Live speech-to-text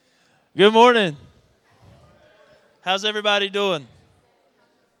Good morning. How's everybody doing?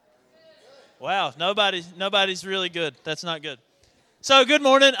 Wow, nobody's really good. That's not good. So, good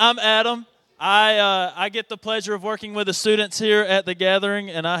morning. I'm Adam. I get the pleasure of working with the students here at the gathering,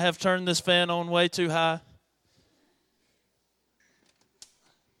 and I have turned this fan on way too high.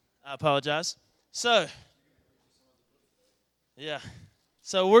 I apologize. So,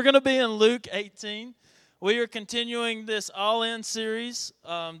 we're going to be in Luke 18. We are continuing this All-In series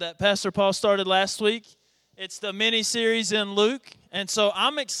that Pastor Paul started last week. It's the mini-series in Luke, and so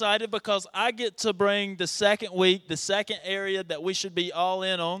I'm excited because I get to bring the second week, the second area that we should be all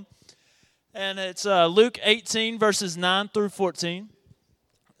in on, and it's Luke 18, verses 9 through 14.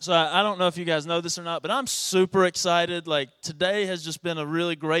 So I don't know if you guys know this or not, but I'm super excited. Like, today has just been a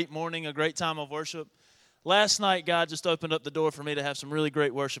really great morning, a great time of worship. Last night, God just opened up the door for me to have some really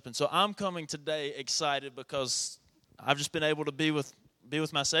great worship, and so I'm coming today excited because I've just been able to be with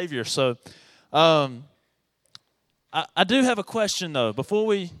my Savior. So I do have a question, though, before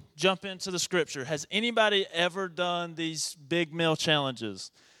we jump into the Scripture. Has anybody ever done these big meal challenges?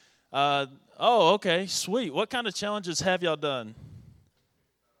 Okay, sweet. What kind of challenges have y'all done?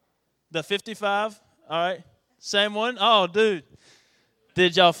 The 55? All right. Same one? Oh, dude.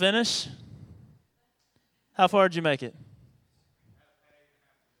 Did y'all finish? How far did you make it?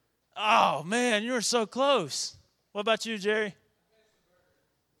 Oh, man, you were so close. What about you, Jerry?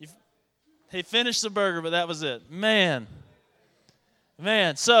 He finished the burger, but that was it. Man.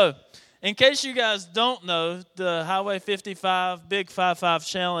 So, in case you guys don't know, the Highway 55 Big 5-5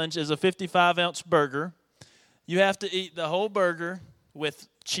 Challenge is a 55-ounce burger. You have to eat the whole burger with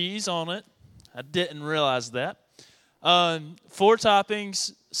cheese on it. I didn't realize that. 4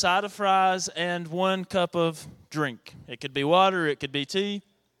 toppings, side of fries, and 1 cup of drink. It could be water, it could be tea.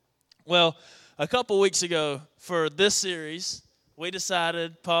 Well, a couple weeks ago for this series,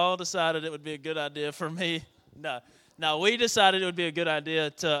 Paul decided it would be a good idea for me. We decided it would be a good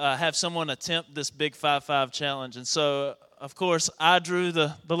idea to have someone attempt this Big 5-5 challenge. And so, of course, I drew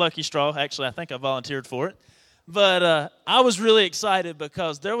the lucky straw. Actually, I think I volunteered for it. But I was really excited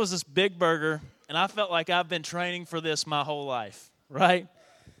because there was this big burger, and I felt like I've been training for this my whole life, right?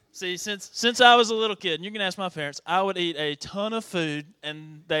 See, since I was a little kid, and you can ask my parents, I would eat a ton of food,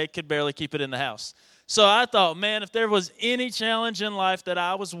 and they could barely keep it in the house. So I thought, man, if there was any challenge in life that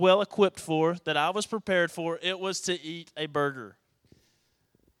I was well-equipped for, that I was prepared for, it was to eat a burger.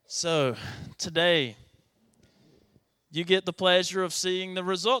 So today, you get the pleasure of seeing the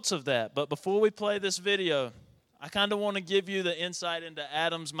results of that. But before we play this video, I kind of want to give you the insight into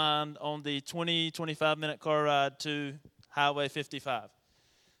Adam's mind on the 25-minute car ride to Highway 55.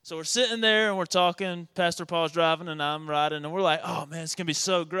 So we're sitting there and we're talking. Pastor Paul's driving and I'm riding, and we're like, oh, man, it's going to be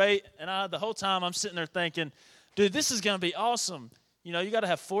so great. And the whole time I'm sitting there thinking, dude, this is going to be awesome. You know, you got to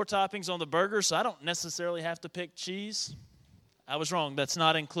have 4 toppings on the burger, so I don't necessarily have to pick cheese. I was wrong. That's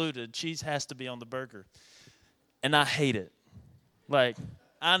not included. Cheese has to be on the burger. And I hate it. Like,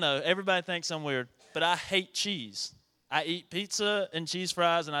 I know, everybody thinks I'm weird, but I hate cheese. I eat pizza and cheese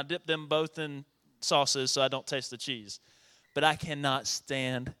fries, and I dip them both in sauces so I don't taste the cheese. But I cannot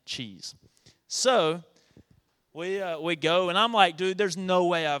stand cheese. So we go, and I'm like, dude, there's no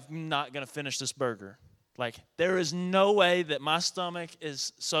way I'm not going to finish this burger. Like, there is no way that my stomach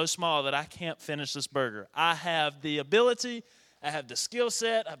is so small that I can't finish this burger. I have the ability. I have the skill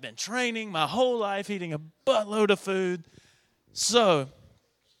set. I've been training my whole life, eating a buttload of food. So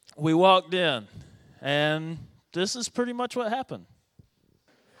we walked in, and this is pretty much what happened.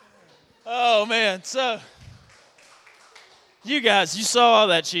 Oh, man. So you guys, you saw all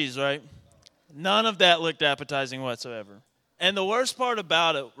that cheese, right? None of that looked appetizing whatsoever. And the worst part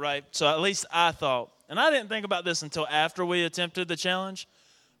about it, right, so at least I thought, and I didn't think about this until after we attempted the challenge,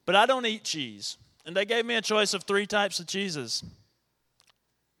 but I don't eat cheese. And they gave me a choice of 3 types of cheeses.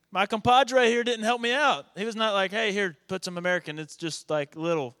 My compadre here didn't help me out. He was not like, hey, here, put some American. It's just like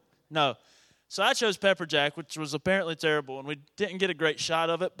little. No. So I chose pepper jack, which was apparently terrible, and we didn't get a great shot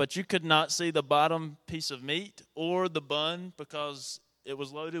of it, but you could not see the bottom piece of meat or the bun because it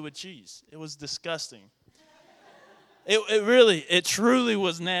was loaded with cheese. It was disgusting. It truly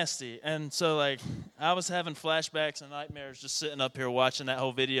was nasty. And so, like, I was having flashbacks and nightmares just sitting up here watching that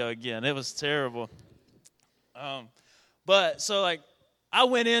whole video again. It was terrible. But so, like, I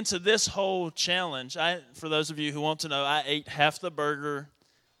went into this whole challenge. For those of you who want to know, I ate half the burger,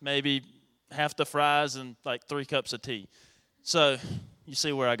 maybe half the fries, and like 3 cups of tea. So you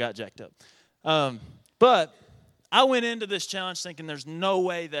see where I got jacked up. But I went into this challenge thinking there's no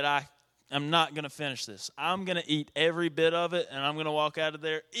way that I'm not going to finish this. I'm going to eat every bit of it, and I'm going to walk out of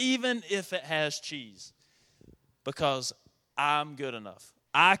there, even if it has cheese, because I'm good enough.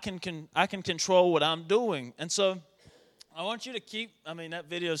 I can control what I'm doing. And so I want you to keep, that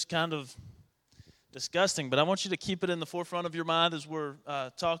video is kind of disgusting, but I want you to keep it in the forefront of your mind as we're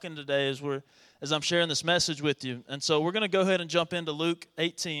talking today, as I'm sharing this message with you. And so we're going to go ahead and jump into Luke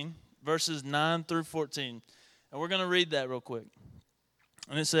 18, verses 9 through 14. And we're going to read that real quick.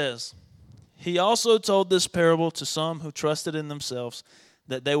 And it says, "He also told this parable to some who trusted in themselves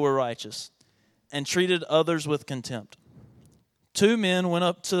that they were righteous and treated others with contempt. 2 men went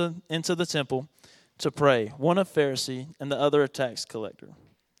up into the temple to pray, one a Pharisee and the other a tax collector.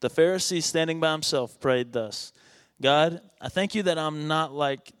 The Pharisee, standing by himself, prayed thus, 'God, I thank you that I'm not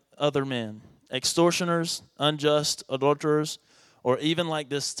like other men, extortioners, unjust, adulterers, or even like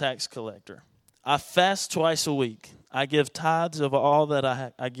this tax collector. I fast twice a week. I give tithes of all that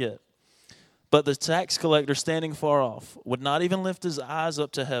I get.' But the tax collector, standing far off, would not even lift his eyes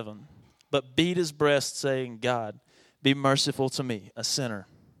up to heaven, but beat his breast, saying, 'God, be merciful to me, a sinner.'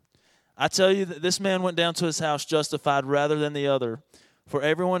 I tell you that this man went down to his house justified rather than the other. For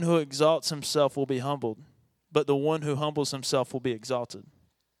everyone who exalts himself will be humbled, but the one who humbles himself will be exalted."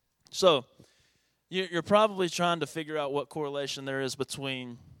 So, you're probably trying to figure out what correlation there is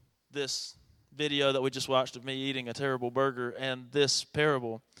between this video that we just watched of me eating a terrible burger and this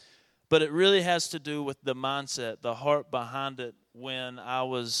parable. But it really has to do with the mindset, the heart behind it when I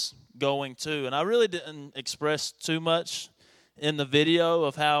was going to. And I really didn't express too much in the video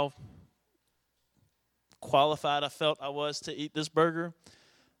of how qualified I felt I was to eat this burger.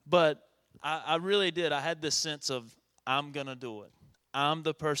 But I really did. I had this sense of, I'm going to do it. I'm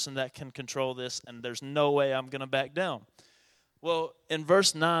the person that can control this, and there's no way I'm going to back down. Well, in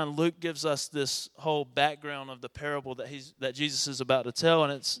verse 9, Luke gives us this whole background of the parable that Jesus is about to tell,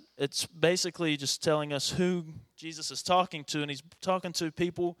 and it's basically just telling us who Jesus is talking to, and he's talking to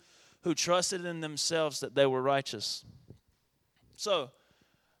people who trusted in themselves that they were righteous. So,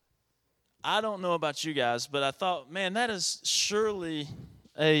 I don't know about you guys, but I thought, man, that is surely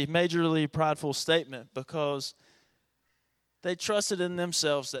a majorly prideful statement, because they trusted in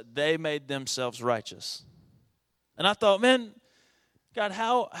themselves that they made themselves righteous. And I thought, man, God,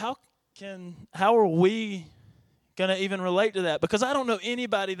 how are we going to even relate to that? Because I don't know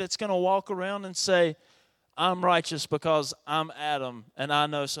anybody that's going to walk around and say, I'm righteous because I'm Adam and I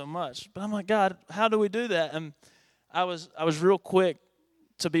know so much. But I'm like, God, how do we do that? And I was real quick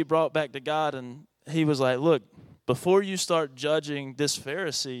to be brought back to God, and he was like, look, before you start judging this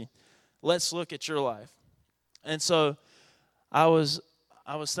Pharisee, let's look at your life. And so I was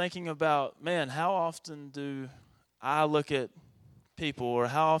thinking about, man, how often do I look at people, or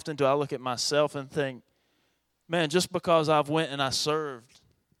how often do I look at myself and think, man, just because I've went and I served,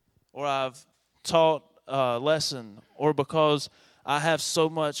 or I've taught a lesson, or because I have so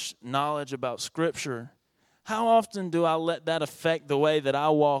much knowledge about Scripture, how often do I let that affect the way that I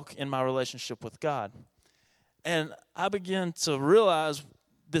walk in my relationship with God? And I began to realize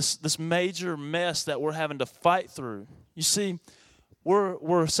this major mess that we're having to fight through. You see,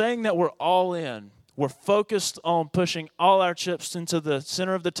 we're saying that we're all in. We're focused on pushing all our chips into the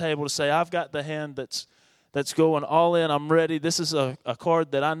center of the table to say, I've got the hand that's going all in. I'm ready. This is a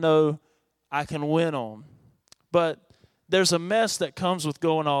card that I know I can win on. But there's a mess that comes with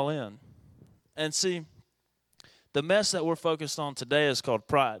going all in. And see, the mess that we're focused on today is called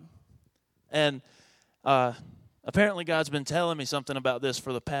pride. And apparently God's been telling me something about this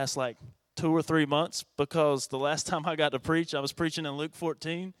for the past 2 or 3 months, because the last time I got to preach, I was preaching in Luke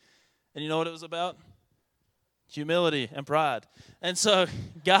 14. And you know what it was about? Humility and pride. And so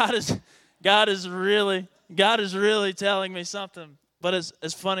God is really telling me something. But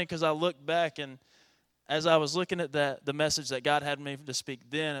it's funny, because I look back, and as I was looking at the message that God had me to speak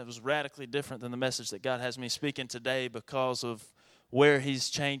then, it was radically different than the message that God has me speaking today, because of where he's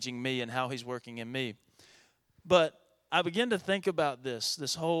changing me and how he's working in me. But I began to think about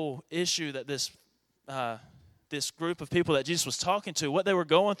this whole issue that this group of people that Jesus was talking to, what they were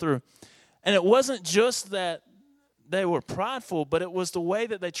going through. And it wasn't just that they were prideful, but it was the way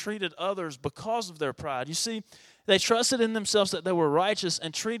that they treated others because of their pride. You see, they trusted in themselves that they were righteous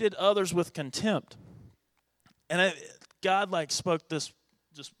and treated others with contempt. And God spoke this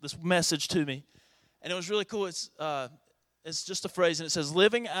message to me, and it was really cool. It's just a phrase, and it says,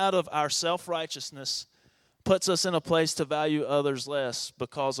 living out of our self-righteousness puts us in a place to value others less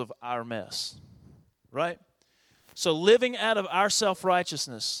because of our mess, right? So living out of our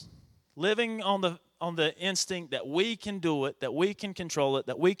self-righteousness, living on the instinct that we can do it, that we can control it,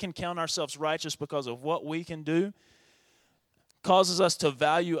 that we can count ourselves righteous because of what we can do, causes us to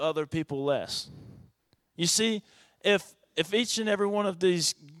value other people less. You see, if each and every one of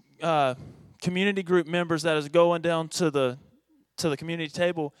these community group members that is going down to the to the community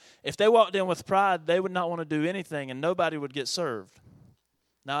table, if they walked in with pride, they would not want to do anything and nobody would get served.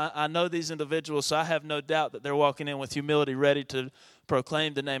 Now, I know these individuals, so I have no doubt that they're walking in with humility, ready to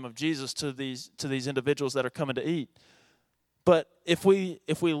proclaim the name of Jesus to these individuals that are coming to eat. But if we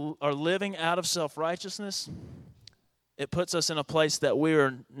are living out of self-righteousness, it puts us in a place that we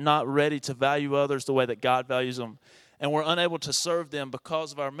are not ready to value others the way that God values them, and we're unable to serve them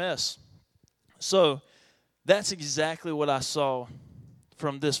because of our mess. So that's exactly what I saw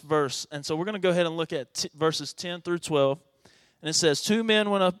from this verse. And so we're going to go ahead and look at verses 10 through 12. And it says, 2 men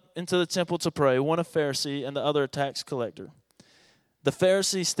went up into the temple to pray, one a Pharisee and the other a tax collector. The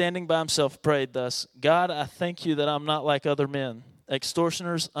Pharisee, standing by himself, prayed thus, God, I thank you that I'm not like other men,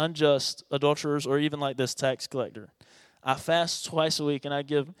 extortioners, unjust, adulterers, or even like this tax collector. I fast twice a week and I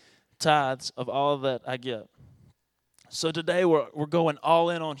give tithes of all that I get. So today we're going all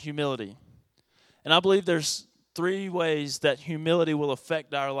in on humility. And I believe there's 3 ways that humility will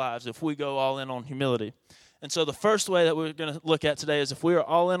affect our lives if we go all in on humility. And so the first way that we're going to look at today is if we are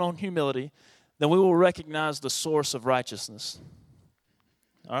all in on humility, then we will recognize the source of righteousness.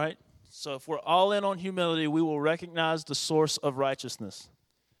 All right? So if we're all in on humility, we will recognize the source of righteousness.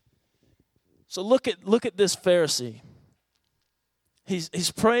 So look at this Pharisee.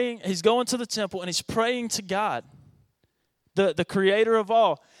 He's praying, he's going to the temple and he's praying to God, the creator of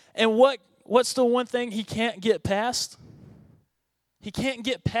all. And what's the one thing he can't get past? He can't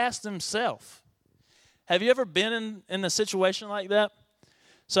get past himself. Have you ever been in a situation like that?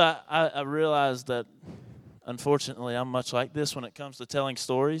 So I realized that, unfortunately, I'm much like this when it comes to telling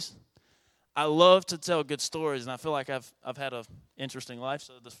stories. I love to tell good stories, and I feel like I've had an interesting life,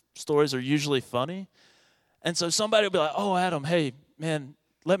 so the stories are usually funny. And so somebody will be like, oh, Adam, hey, man,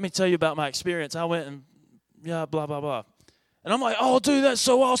 let me tell you about my experience. I went and, blah, blah, blah. And I'm like, oh, dude, that's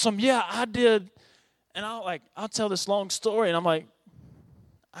so awesome. Yeah, I did. And I'll tell this long story, and I'm like,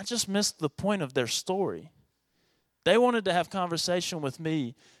 I just missed the point of their story. They wanted to have conversation with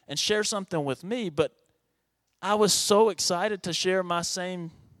me and share something with me, but I was so excited to share my same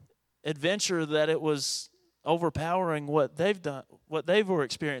adventure that it was overpowering what they've done, what they were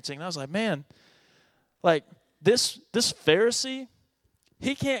experiencing. And I was like, man, like this Pharisee,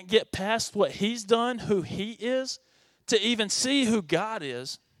 he can't get past what he's done, who he is, to even see who God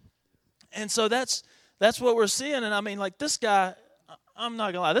is. And so that's what we're seeing. And I mean, like this guy, I'm not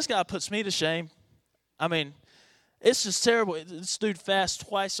going to lie, this guy puts me to shame. I mean, it's just terrible. This dude fasts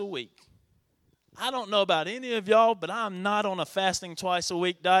twice a week. I don't know about any of y'all, but I'm not on a fasting twice a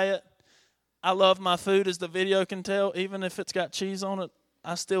week diet. I love my food, as the video can tell. Even if it's got cheese on it,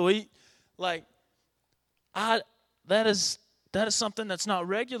 I still eat. Like, that is something that's not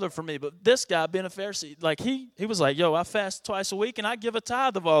regular for me. But this guy, being a Pharisee, like he was like, yo, I fast twice a week and I give a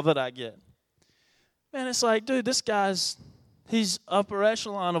tithe of all that I get. Man, it's like, dude, this guy's, he's upper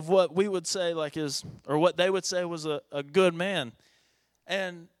echelon of what we would say like is, or what they would say was a good man.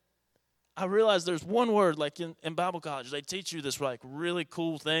 And I realized there's one word, like in Bible college, they teach you this like really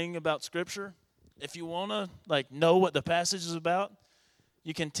cool thing about Scripture. If you want to like know what the passage is about,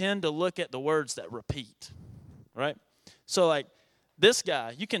 you can tend to look at the words that repeat, right? So like this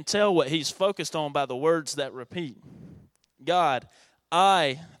guy, you can tell what he's focused on by the words that repeat. God,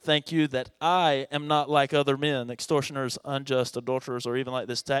 I thank you that I am not like other men, extortioners, unjust, adulterers, or even like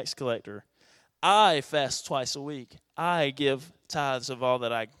this tax collector. I fast twice a week. I give tithes of all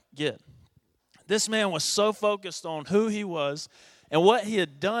that I get. This man was so focused on who he was and what he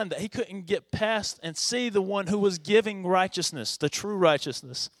had done that he couldn't get past and see the one who was giving righteousness, the true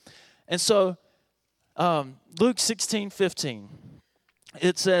righteousness. And so Luke 16:15,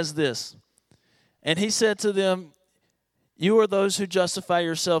 it says this, and he said to them, you are those who justify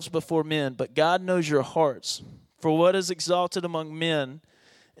yourselves before men, but God knows your hearts. For what is exalted among men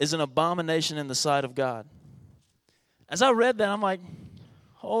is an abomination in the sight of God. As I read that, I'm like,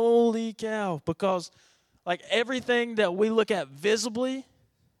 holy cow. Because like everything that we look at visibly,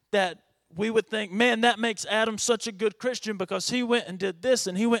 that we would think, man, that makes Adam such a good Christian because he went and did this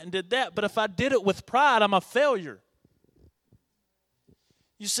and he went and did that. But if I did it with pride, I'm a failure.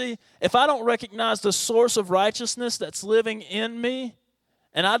 You see, if I don't recognize the source of righteousness that's living in me,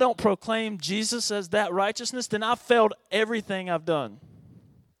 and I don't proclaim Jesus as that righteousness, then I've failed everything I've done.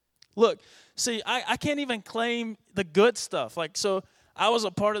 Look, see, I can't even claim the good stuff. Like, so I was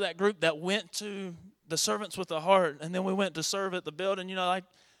a part of that group that went to the Servants with a Heart, and then we went to serve at the building. You know, like,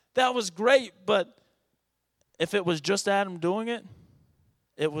 that was great, but if it was just Adam doing it,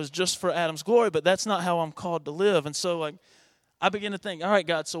 it was just for Adam's glory, but that's not how I'm called to live. And so, like, I begin to think, all right,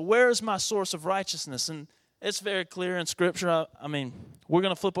 God, so where is my source of righteousness? And it's very clear in Scripture. I mean, we're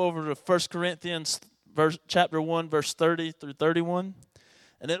going to flip over to 1 Corinthians chapter 1, verse 30 through 31.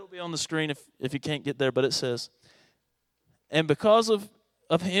 And it'll be on the screen if you can't get there, but it says, "And because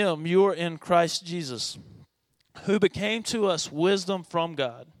of him you are in Christ Jesus, who became to us wisdom from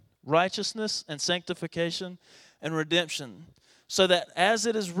God, righteousness and sanctification and redemption, so that as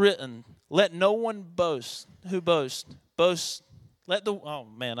it is written, let no one boast who boasts, oh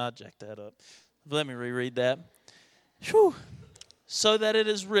man, I jacked that up. Let me reread that. Whew. So that it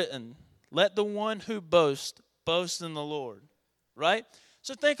is written, let the one who boasts boast in the Lord." Right?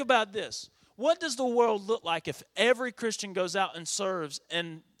 So think about this. What does the world look like if every Christian goes out and serves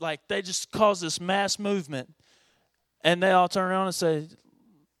and like they just cause this mass movement and they all turn around and say,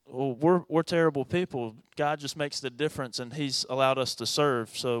 well, we're terrible people. God just makes the difference and he's allowed us to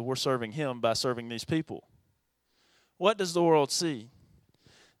serve, so we're serving him by serving these people. What does the world see?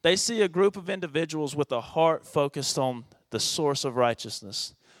 They see a group of individuals with a heart focused on the source of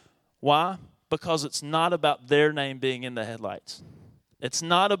righteousness. Why? Because it's not about their name being in the headlights. It's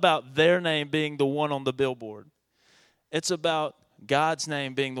not about their name being the one on the billboard. It's about God's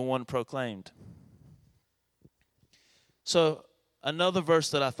name being the one proclaimed. So another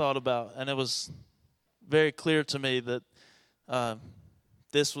verse that I thought about, and it was very clear to me that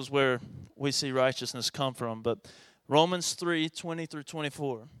this was where we see righteousness come from. But Romans 3:20 through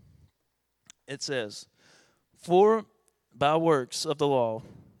 24, it says, "For by works of the law,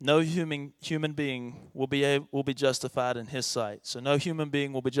 no human being will be justified in his sight." So no human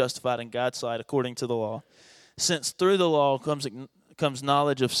being will be justified in God's sight according to the law, since through the law comes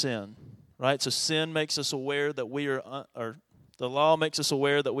knowledge of sin. Right? So sin makes us aware that we are, the law makes us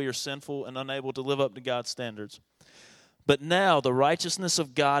aware that we are sinful and unable to live up to God's standards. But now the righteousness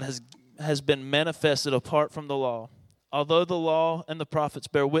of God has been manifested apart from the law. Although the law and the prophets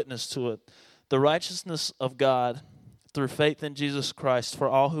bear witness to it, the righteousness of God through faith in Jesus Christ for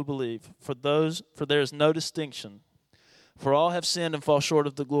all who believe. For there is no distinction. For all have sinned and fall short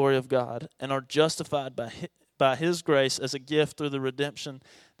of the glory of God, and are justified by his grace as a gift through the redemption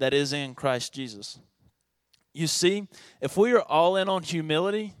that is in Christ Jesus. You see, if we are all in on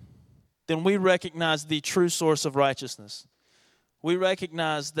humility, then we recognize the true source of righteousness. We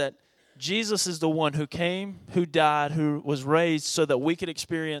recognize that Jesus is the one who came, who died, who was raised so that we could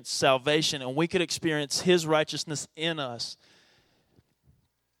experience salvation and we could experience his righteousness in us.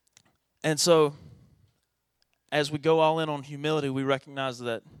 And so, as we go all in on humility, we recognize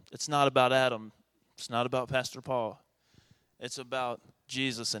that it's not about Adam. It's not about Pastor Paul. It's about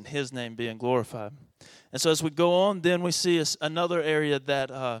Jesus and his name being glorified. And so as we go on, then we see another area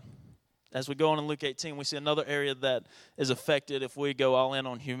that, as we go on in Luke 18, we see another area that is affected if we go all in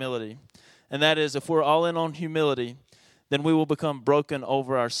on humility. And that is, if we're all in on humility, then we will become broken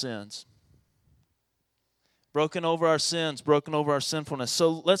over our sins. Broken over our sins, broken over our sinfulness.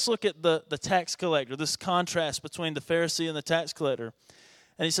 So let's look at the tax collector, this contrast between the Pharisee and the tax collector.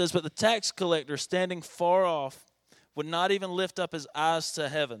 And he says, "But the tax collector, standing far off, would not even lift up his eyes to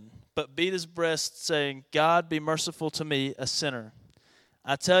heaven, but beat his breast, saying, 'God, be merciful to me, a sinner.'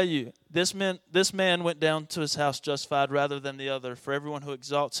 I tell you, this man went down to his house justified rather than the other. For everyone who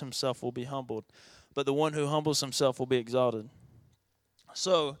exalts himself will be humbled, but the one who humbles himself will be exalted."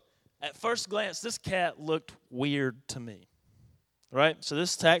 So, at first glance, this cat looked weird to me, right? So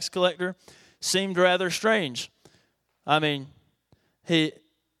this tax collector seemed rather strange. I mean, he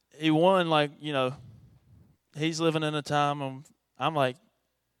won, like, you know, he's living in a time I'm like,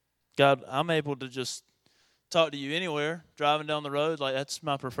 God, I'm able to just talk to you anywhere, driving down the road. Like, that's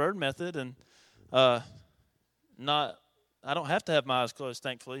my preferred method. And I don't have to have my eyes closed,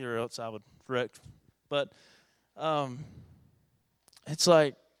 thankfully, or else I would wreck. But it's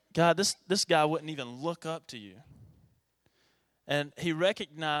like, God, this guy wouldn't even look up to you. And he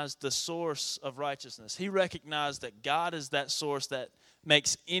recognized the source of righteousness. He recognized that God is that source that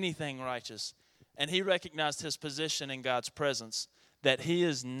makes anything righteous. And he recognized his position in God's presence, that he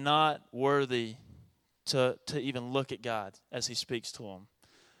is not worthy to even look at God as he speaks to him.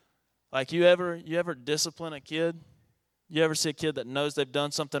 Like, you ever discipline a kid? You ever see a kid that knows they've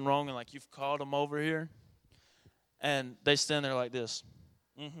done something wrong and like you've called them over here and they stand there like this?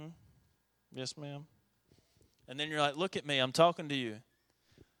 Mm-hmm. Yes, ma'am. And then you're like, look at me, I'm talking to you.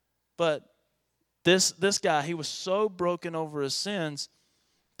 But this guy, he was so broken over his sins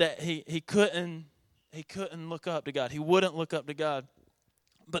that he couldn't look up to God. He wouldn't look up to God.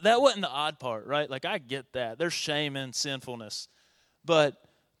 But that wasn't the odd part, right? Like, I get that. There's shame in sinfulness. But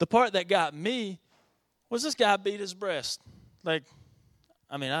the part that got me was this guy beat his breast. Like,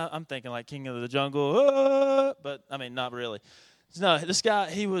 I mean, I'm thinking like King of the Jungle, but I mean, not really. No, this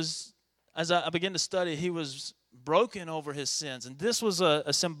guy, he was, as I began to study, he was broken over his sins. And this was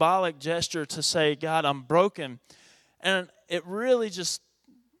a symbolic gesture to say, God, I'm broken. And it really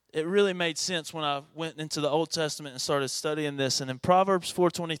made sense when I went into the Old Testament and started studying this. And in Proverbs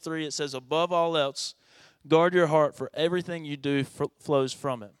 4:23, it says, above all else, guard your heart, for everything you do flows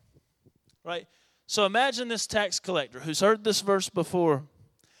from it. Right? So imagine this tax collector who's heard this verse before,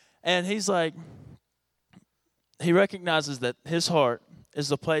 and he's like, he recognizes that his heart is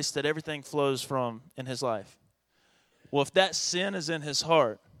the place that everything flows from in his life. Well, if that sin is in his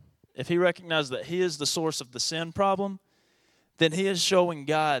heart, if he recognizes that he is the source of the sin problem, then he is showing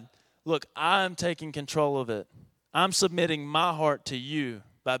God, look, I'm taking control of it. I'm submitting my heart to you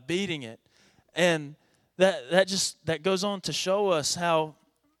by beating it. And that goes on to show us how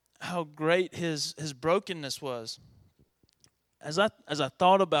great his brokenness was. As I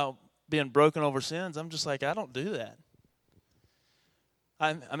thought about being broken over sins, I'm just like, I don't do that.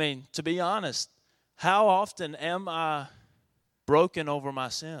 I mean, to be honest, how often am I broken over my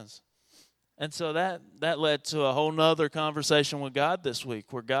sins? And so that led to a whole nother conversation with God this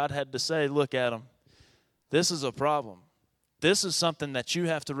week, where God had to say, look, Adam, this is a problem. This is something that you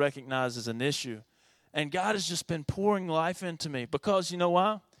have to recognize as an issue. And God has just been pouring life into me because, you know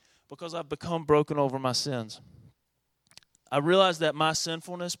why? Because I've become broken over my sins. I realize that my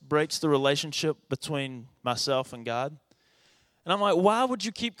sinfulness breaks the relationship between myself and God. And I'm like, why would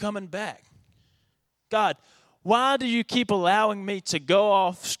you keep coming back? God, why do you keep allowing me to go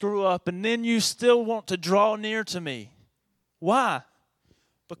off, screw up, and then you still want to draw near to me? Why?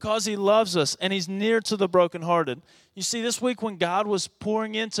 Because he loves us, and he's near to the brokenhearted. You see, this week when God was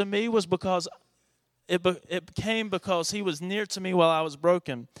pouring into me was because it came because he was near to me while I was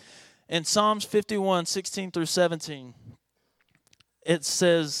broken. In Psalms 51, 16 through 17, it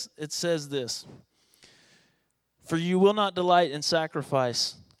says this, for you will not delight in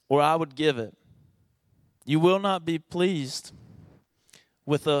sacrifice, or I would give it. You will not be pleased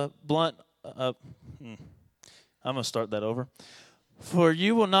with a blunt, I'm going to start that over. For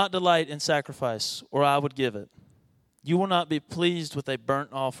you will not delight in sacrifice, or I would give it. You will not be pleased with a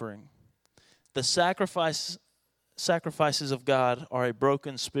burnt offering. The sacrifices of God are a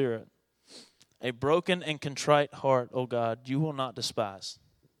broken spirit. A broken and contrite heart, O God, you will not despise.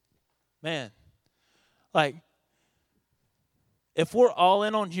 Man, like, if we're all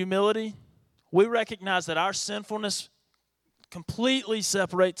in on humility, we recognize that our sinfulness completely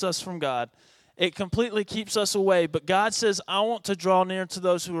separates us from God. It completely keeps us away. But God says, I want to draw near to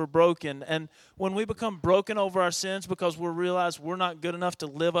those who are broken. And when we become broken over our sins because we realize we're not good enough to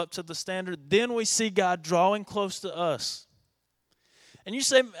live up to the standard, then we see God drawing close to us. And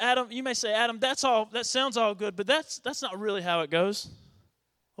you may say, Adam, that sounds all good, but that's not really how it goes.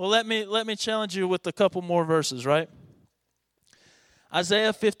 Well, let me challenge you with a couple more verses, right?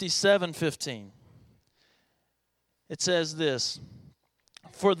 Isaiah 57:15. It says this,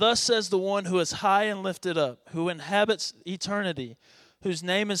 for thus says the one who is high and lifted up, who inhabits eternity, whose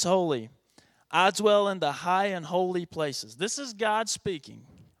name is holy. I dwell in the high and holy places. This is God speaking,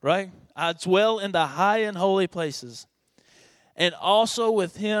 right? I dwell in the high and holy places, and also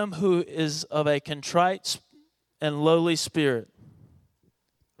with him who is of a contrite and lowly spirit.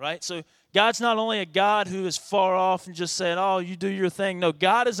 Right? So God's not only a God who is far off and just saying, oh, you do your thing. No,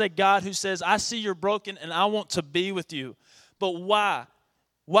 God is a God who says, I see you're broken and I want to be with you. But why?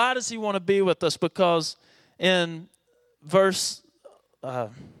 Why does he want to be with us? Because in verse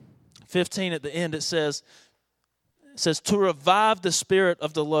 15 at the end, it says to revive the spirit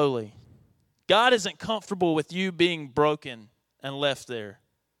of the lowly. God isn't comfortable with you being broken and left there,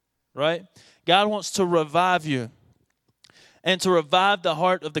 right? God wants to revive you and to revive the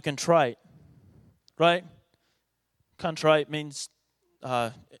heart of the contrite, right? Contrite means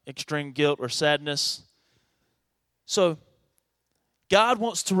extreme guilt or sadness. So God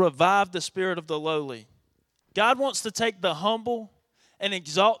wants to revive the spirit of the lowly. God wants to take the humble and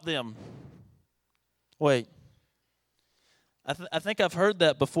exalt them. Wait. I think I've heard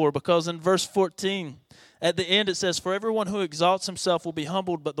that before, because in verse 14, at the end it says, for everyone who exalts himself will be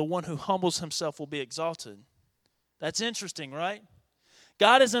humbled, but the one who humbles himself will be exalted. That's interesting, right?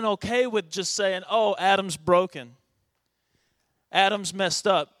 God isn't okay with just saying, oh, Adam's broken. Adam's messed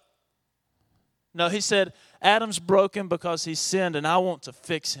up. No, he said, Adam's broken because he sinned, and I want to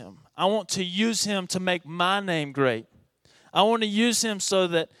fix him. I want to use him to make my name great. I want to use him so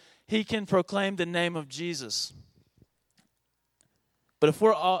that he can proclaim the name of Jesus. But if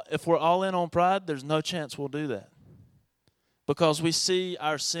we're all in on pride, there's no chance we'll do that. Because we see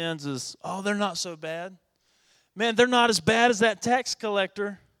our sins as, oh, they're not so bad. Man, they're not as bad as that tax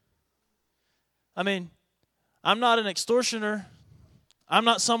collector. I mean, I'm not an extortioner. I'm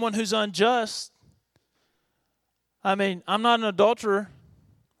not someone who's unjust. I mean, I'm not an adulterer.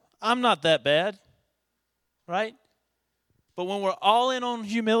 I'm not that bad, right? But when we're all in on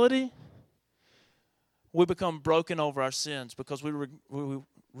humility, we become broken over our sins because we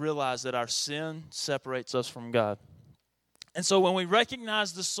realize that our sin separates us from God. And so when we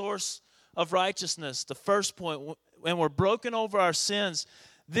recognize the source of righteousness, the first point, when we're broken over our sins,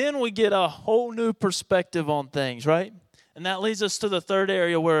 then we get a whole new perspective on things, right? And that leads us to the third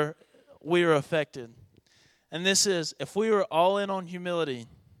area where we are affected. And this is, if we are all in on humility,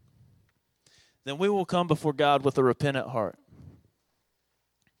 then we will come before God with a repentant heart.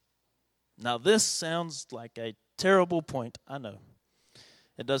 Now, this sounds like a terrible point. I know.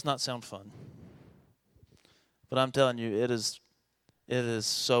 It does not sound fun. But I'm telling you, it is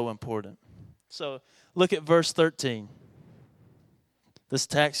so important. So, look at verse 13. This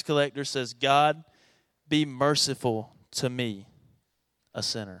tax collector says, God, be merciful to me, a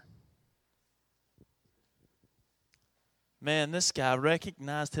sinner. Man, this guy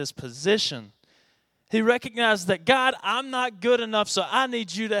recognized his position. He recognized that, God, I'm not good enough, so I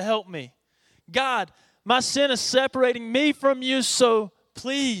need you to help me. God, my sin is separating me from you, so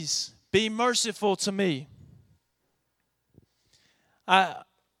please be merciful to me.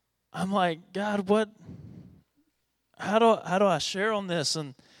 I'm like, God, what? How do I share on this?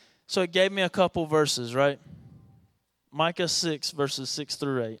 And so it gave me a couple verses, right? Micah 6, verses 6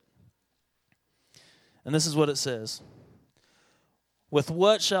 through 8. And this is what it says. With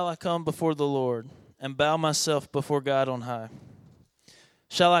what shall I come before the Lord and bow myself before God on high?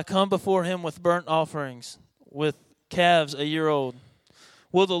 Shall I come before him with burnt offerings, with calves a year old?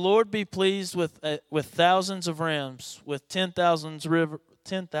 Will the Lord be pleased with thousands of rams, with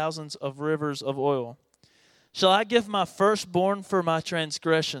 10,000s of rivers of oil? Shall I give my firstborn for my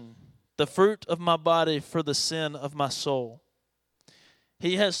transgression, the fruit of my body for the sin of my soul?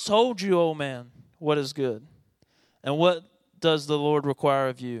 He has told you, O man, what is good. And what does the Lord require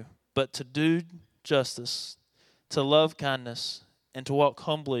of you? But to do justice, to love kindness, and to walk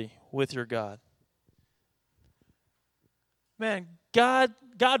humbly with your God. Man,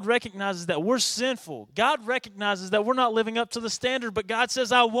 God recognizes that we're sinful. God recognizes that we're not living up to the standard, but God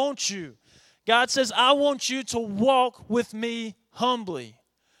says, I want you. God says, I want you to walk with me humbly.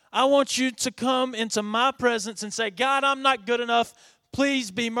 I want you to come into my presence and say, God, I'm not good enough.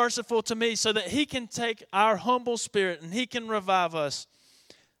 Please be merciful to me, so that he can take our humble spirit and he can revive us.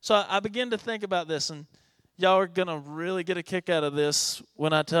 So I begin to think about this, and y'all are going to really get a kick out of this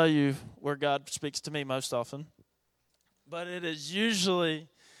when I tell you where God speaks to me most often. But it is usually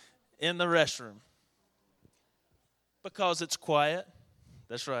in the restroom. Because it's quiet.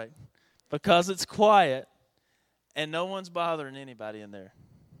 That's right. Because it's quiet and no one's bothering anybody in there.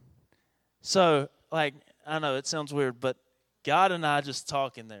 So, I know it sounds weird, but God and I just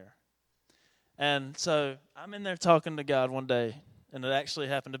talk in there. And so I'm in there talking to God one day, and it actually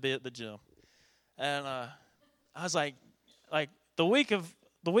happened to be at the gym. And I was like the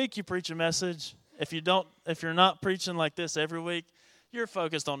week you preach a message, if you're not preaching like this every week, you're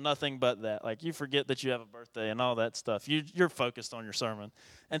focused on nothing but that. Like, you forget that you have a birthday and all that stuff. You're focused on your sermon.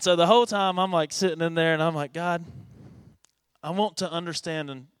 And so the whole time I'm like sitting in there and I'm like, God, I want to understand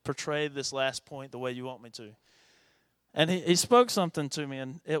and portray this last point the way you want me to. And he spoke something to me,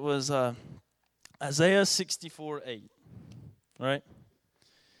 and it was Isaiah 64:8, right?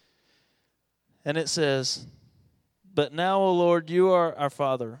 And it says, but now, O Lord, you are our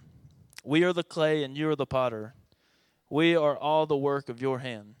Father. We are the clay and you are the potter. We are all the work of your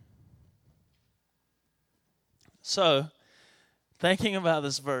hand. So, thinking about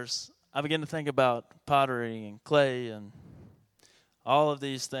this verse, I begin to think about pottery and clay and all of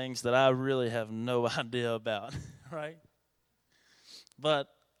these things that I really have no idea about, right? But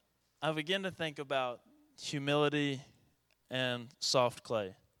I begin to think about humility and soft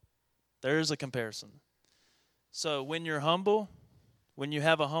clay. There is a comparison. So when you're humble, when you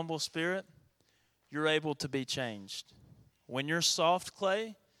have a humble spirit, you're able to be changed. When you're soft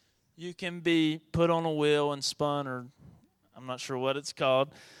clay, you can be put on a wheel and spun, or I'm not sure what it's called,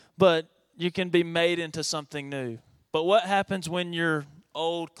 but you can be made into something new. But what happens when you're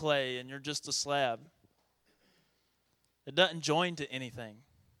old clay and you're just a slab? It doesn't join to anything.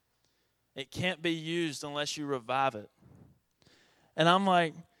 It can't be used unless you revive it. And I'm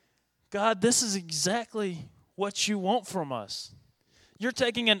like, God, this is exactly what you want from us. You're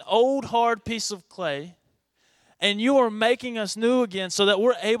taking an old, hard piece of clay, and you are making us new again so that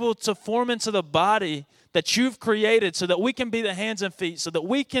we're able to form into the body that you've created, so that we can be the hands and feet, so that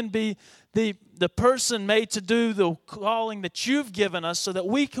we can be the person made to do the calling that you've given us, so that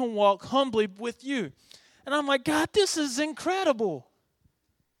we can walk humbly with you. And I'm like, God, this is incredible.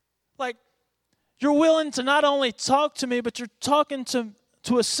 Like, You're willing to not only talk to me, but you're talking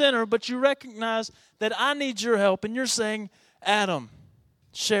to a sinner, but you recognize that I need your help. And you're saying, Adam,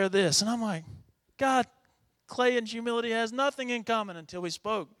 share this. And I'm like, God, clay and humility has nothing in common until we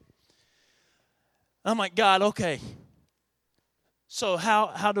spoke. I'm like, God, okay. So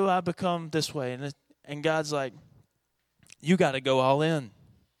how do I become this way? And God's like, you got to go all in.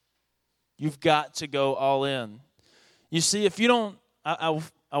 You've got to go all in. You see, if you don't, I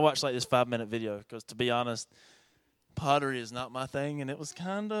watched like this 5-minute video because, to be honest, pottery is not my thing, and it was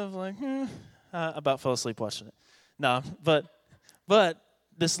kind of like, I about fell asleep watching it. No, but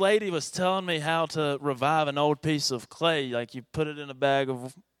this lady was telling me how to revive an old piece of clay. Like, you put it in a bag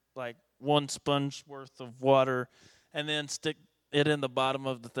of like 1 sponge worth of water, and then stick it in the bottom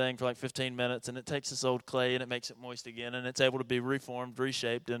of the thing for like 15 minutes, and it takes this old clay and it makes it moist again, and it's able to be reformed,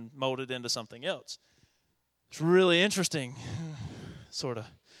 reshaped, and molded into something else. It's really interesting, sort of.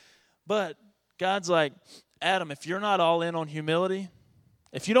 But God's like, Adam, if you're not all in on humility,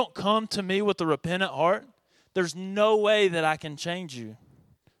 if you don't come to me with a repentant heart, there's no way that I can change you,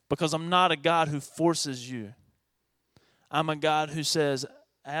 because I'm not a God who forces you. I'm a God who says,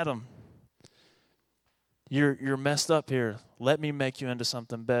 Adam, you're messed up here. Let me make you into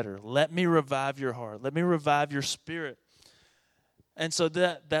something better. Let me revive your heart. Let me revive your spirit. And so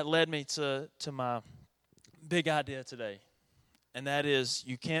that led me to my big idea today. And that is,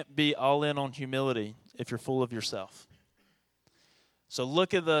 you can't be all in on humility if you're full of yourself. So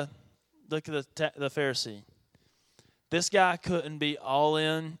look at the Pharisee. This guy couldn't be all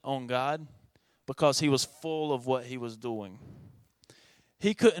in on God because he was full of what he was doing.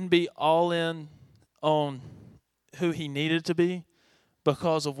 He couldn't be all in on who he needed to be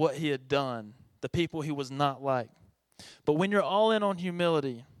because of what he had done, the people he was not like. But when you're all in on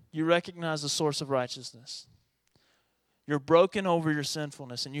humility, you recognize the source of righteousness. You're broken over your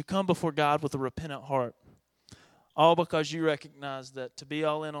sinfulness, and you come before God with a repentant heart, all because you recognize that to be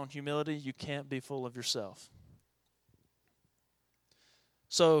all in on humility, you can't be full of yourself.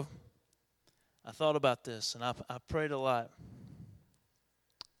 So I thought about this, and I prayed a lot.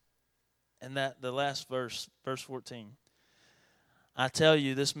 And that the last verse 14, I tell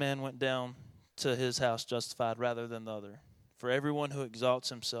you, this man went down to his house justified rather than the other. For everyone who exalts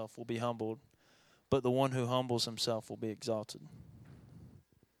himself will be humbled, but the one who humbles himself will be exalted.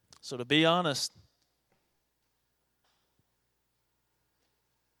 So to be honest,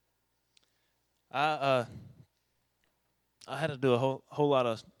 I had to do a whole lot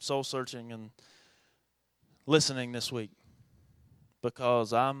of soul searching and listening this week,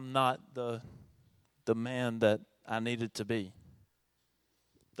 because I'm not the man that I needed to be.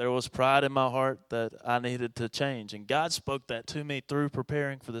 There was pride in my heart that I needed to change. And God spoke that to me through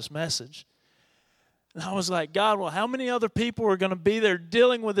preparing for this message. And I was like, God, well, how many other people are going to be there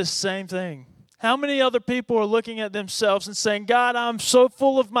dealing with this same thing? How many other people are looking at themselves and saying, God, I'm so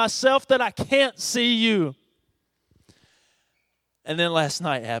full of myself that I can't see you? And then last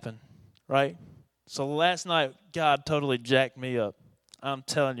night happened, right? So last night, God totally jacked me up. I'm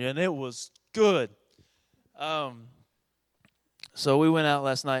telling you, and it was good. So we went out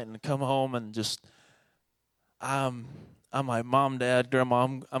last night and come home and just, I'm like, Mom, Dad, Grandma,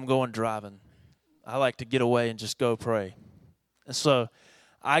 I'm going driving. I like to get away and just go pray. And so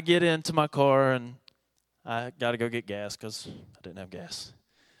I get into my car and I got to go get gas because I didn't have gas.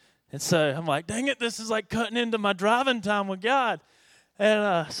 And so I'm like, dang it, this is like cutting into my driving time with God.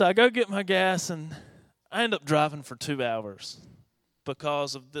 And so I go get my gas and I end up driving for 2 hours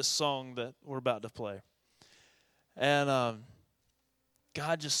because of this song that we're about to play. And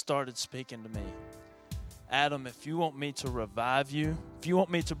God just started speaking to me. Adam, if you want me to revive you, if you want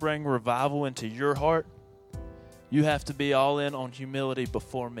me to bring revival into your heart, you have to be all in on humility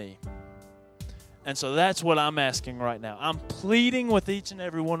before me. And so that's what I'm asking right now. I'm pleading with each and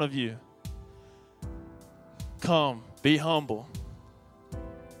every one of you. Come, be humble.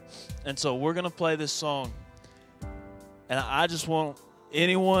 And so we're going to play this song. And I just want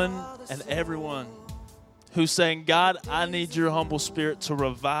anyone and everyone who's saying, God, I need your humble spirit to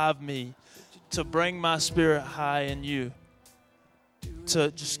revive me, to bring my spirit high in you,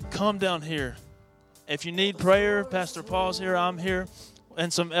 to just come down here. If you need prayer, Pastor Paul's here, I'm here,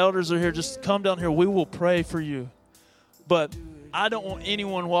 and some elders are here. Just come down here. We will pray for you. But I don't want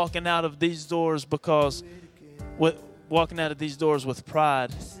anyone walking out of these doors walking out of these doors with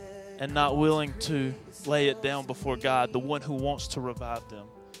pride and not willing to lay it down before God, the one who wants to revive them.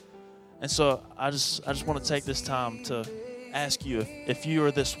 And so I just want to take this time to ask you if you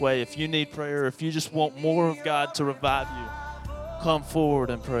are this way, if you need prayer, if you just want more of God to revive you, come forward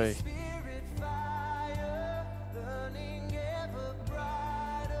and pray.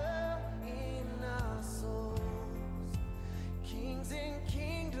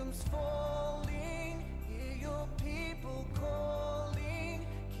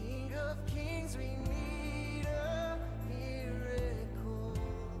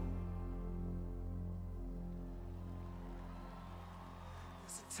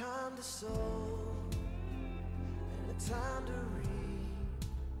 time to sow and a time to reap.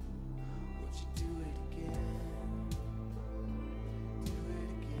 Would you do it again? Do it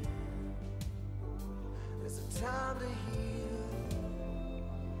again. There's a time to heal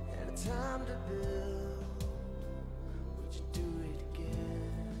and a time to build. Would you do it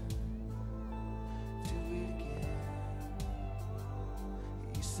again? Do it again.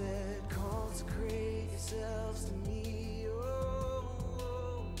 You said consecrate yourselves to me. Oh,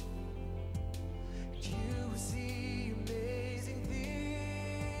 oh. You will see amazing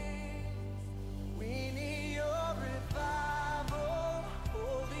things. We need your revival,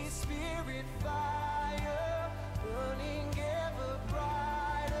 Holy Spirit fire, burning ever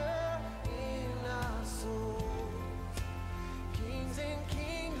brighter in our souls. Kings and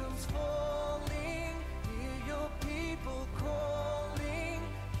kingdoms falling, hear your people calling.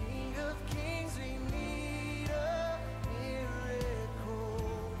 King of kings, we need a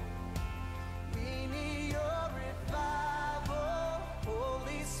miracle. We need your revival,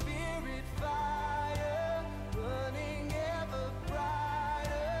 Holy Spirit fire, burning ever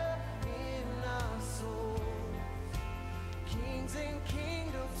brighter in our souls. Kings and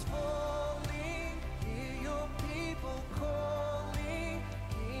kingdoms falling, hear your people calling.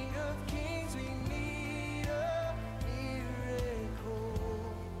 King of kings, we need a miracle.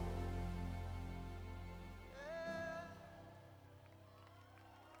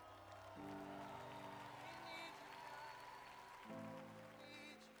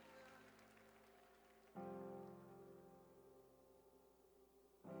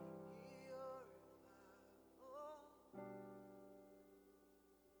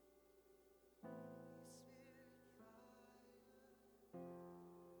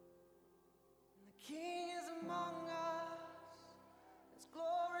 The King is among us, His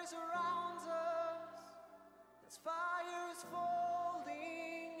glory surrounds us, His fire is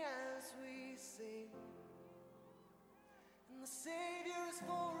falling as we sing. And the Savior is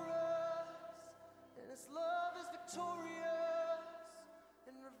for us, and His love is victorious,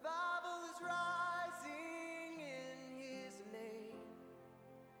 and revival is rising in His name.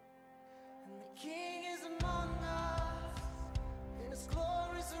 And the King is among us, and His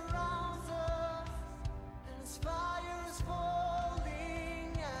glory surrounds us, and His fire is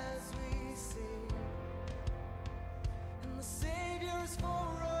falling as we sing. And the Savior is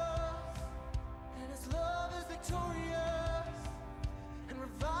for us, and His love is victorious, and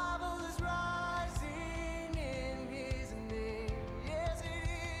revival is rising in His name. Yes, it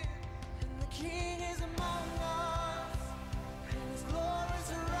is. And the King is among us, and His glory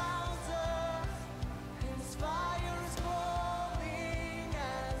surrounds us, and His fire is falling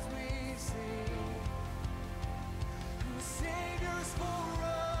as we sing. And the Savior is for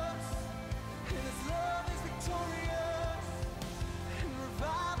us, and His love is victorious, and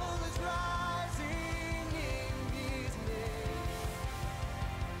revival is rising in His name.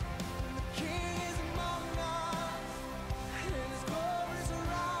 And the King is among us, and His glory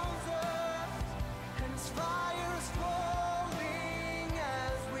surrounds us, and His fire is falling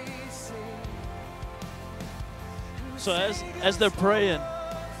as we sing. And the So Savior as they're is for praying,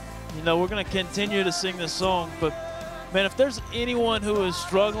 us. you know, we're going to continue to sing this song. But, man, if there's anyone who is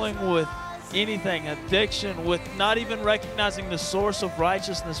struggling with anything, addiction, with not even recognizing the source of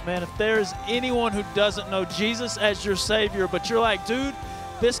righteousness, man, if there is anyone who doesn't know Jesus as your Savior, but you're like, dude,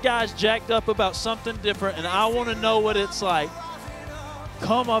 this guy's jacked up about something different, and I want to know what it's like,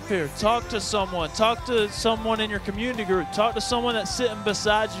 come up here. Talk to someone. Talk to someone in your community group. Talk to someone that's sitting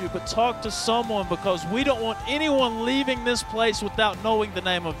beside you, but talk to someone, because we don't want anyone leaving this place without knowing the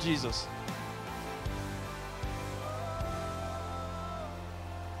name of Jesus.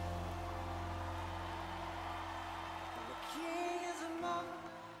 The King is among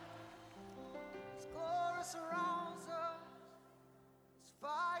us, His glory surrounds us, His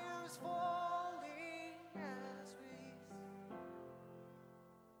fire is falling as we sing.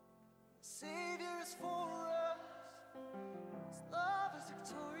 The Savior is for us, His love is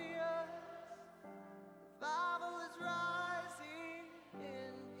victorious, revival is rising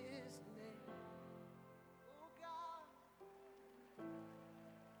in His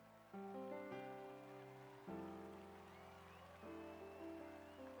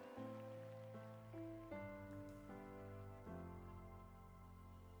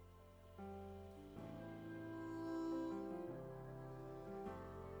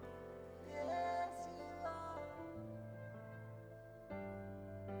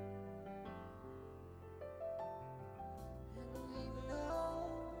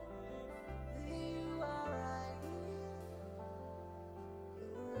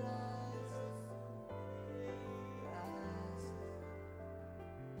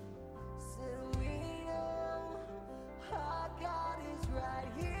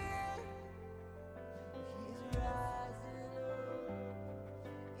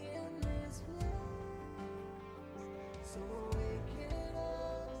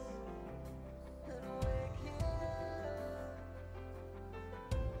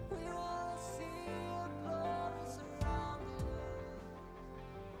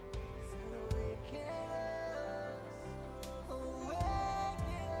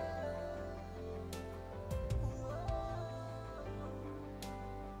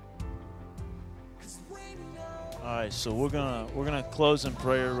All right, so we're gonna close in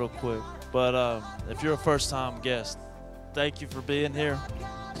prayer real quick. But if you're a first-time guest, thank you for being here.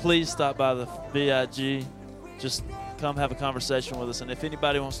 Please stop by the VIG. Just come have a conversation with us. And if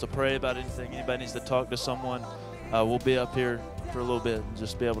anybody wants to pray about anything, anybody needs to talk to someone, we'll be up here for a little bit and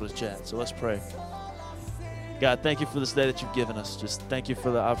just be able to chat. So let's pray. God, thank you for this day that you've given us. Just thank you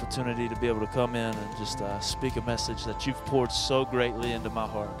for the opportunity to be able to come in and just speak a message that you've poured so greatly into my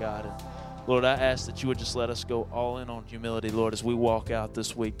heart, God. And Lord, I ask that you would just let us go all in on humility, Lord, as we walk out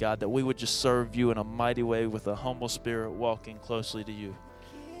this week, God, that we would just serve you in a mighty way with a humble spirit, walking closely to you.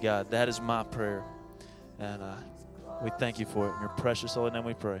 God, that is my prayer. And we thank you for it. In your precious holy name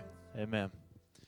we pray. Amen.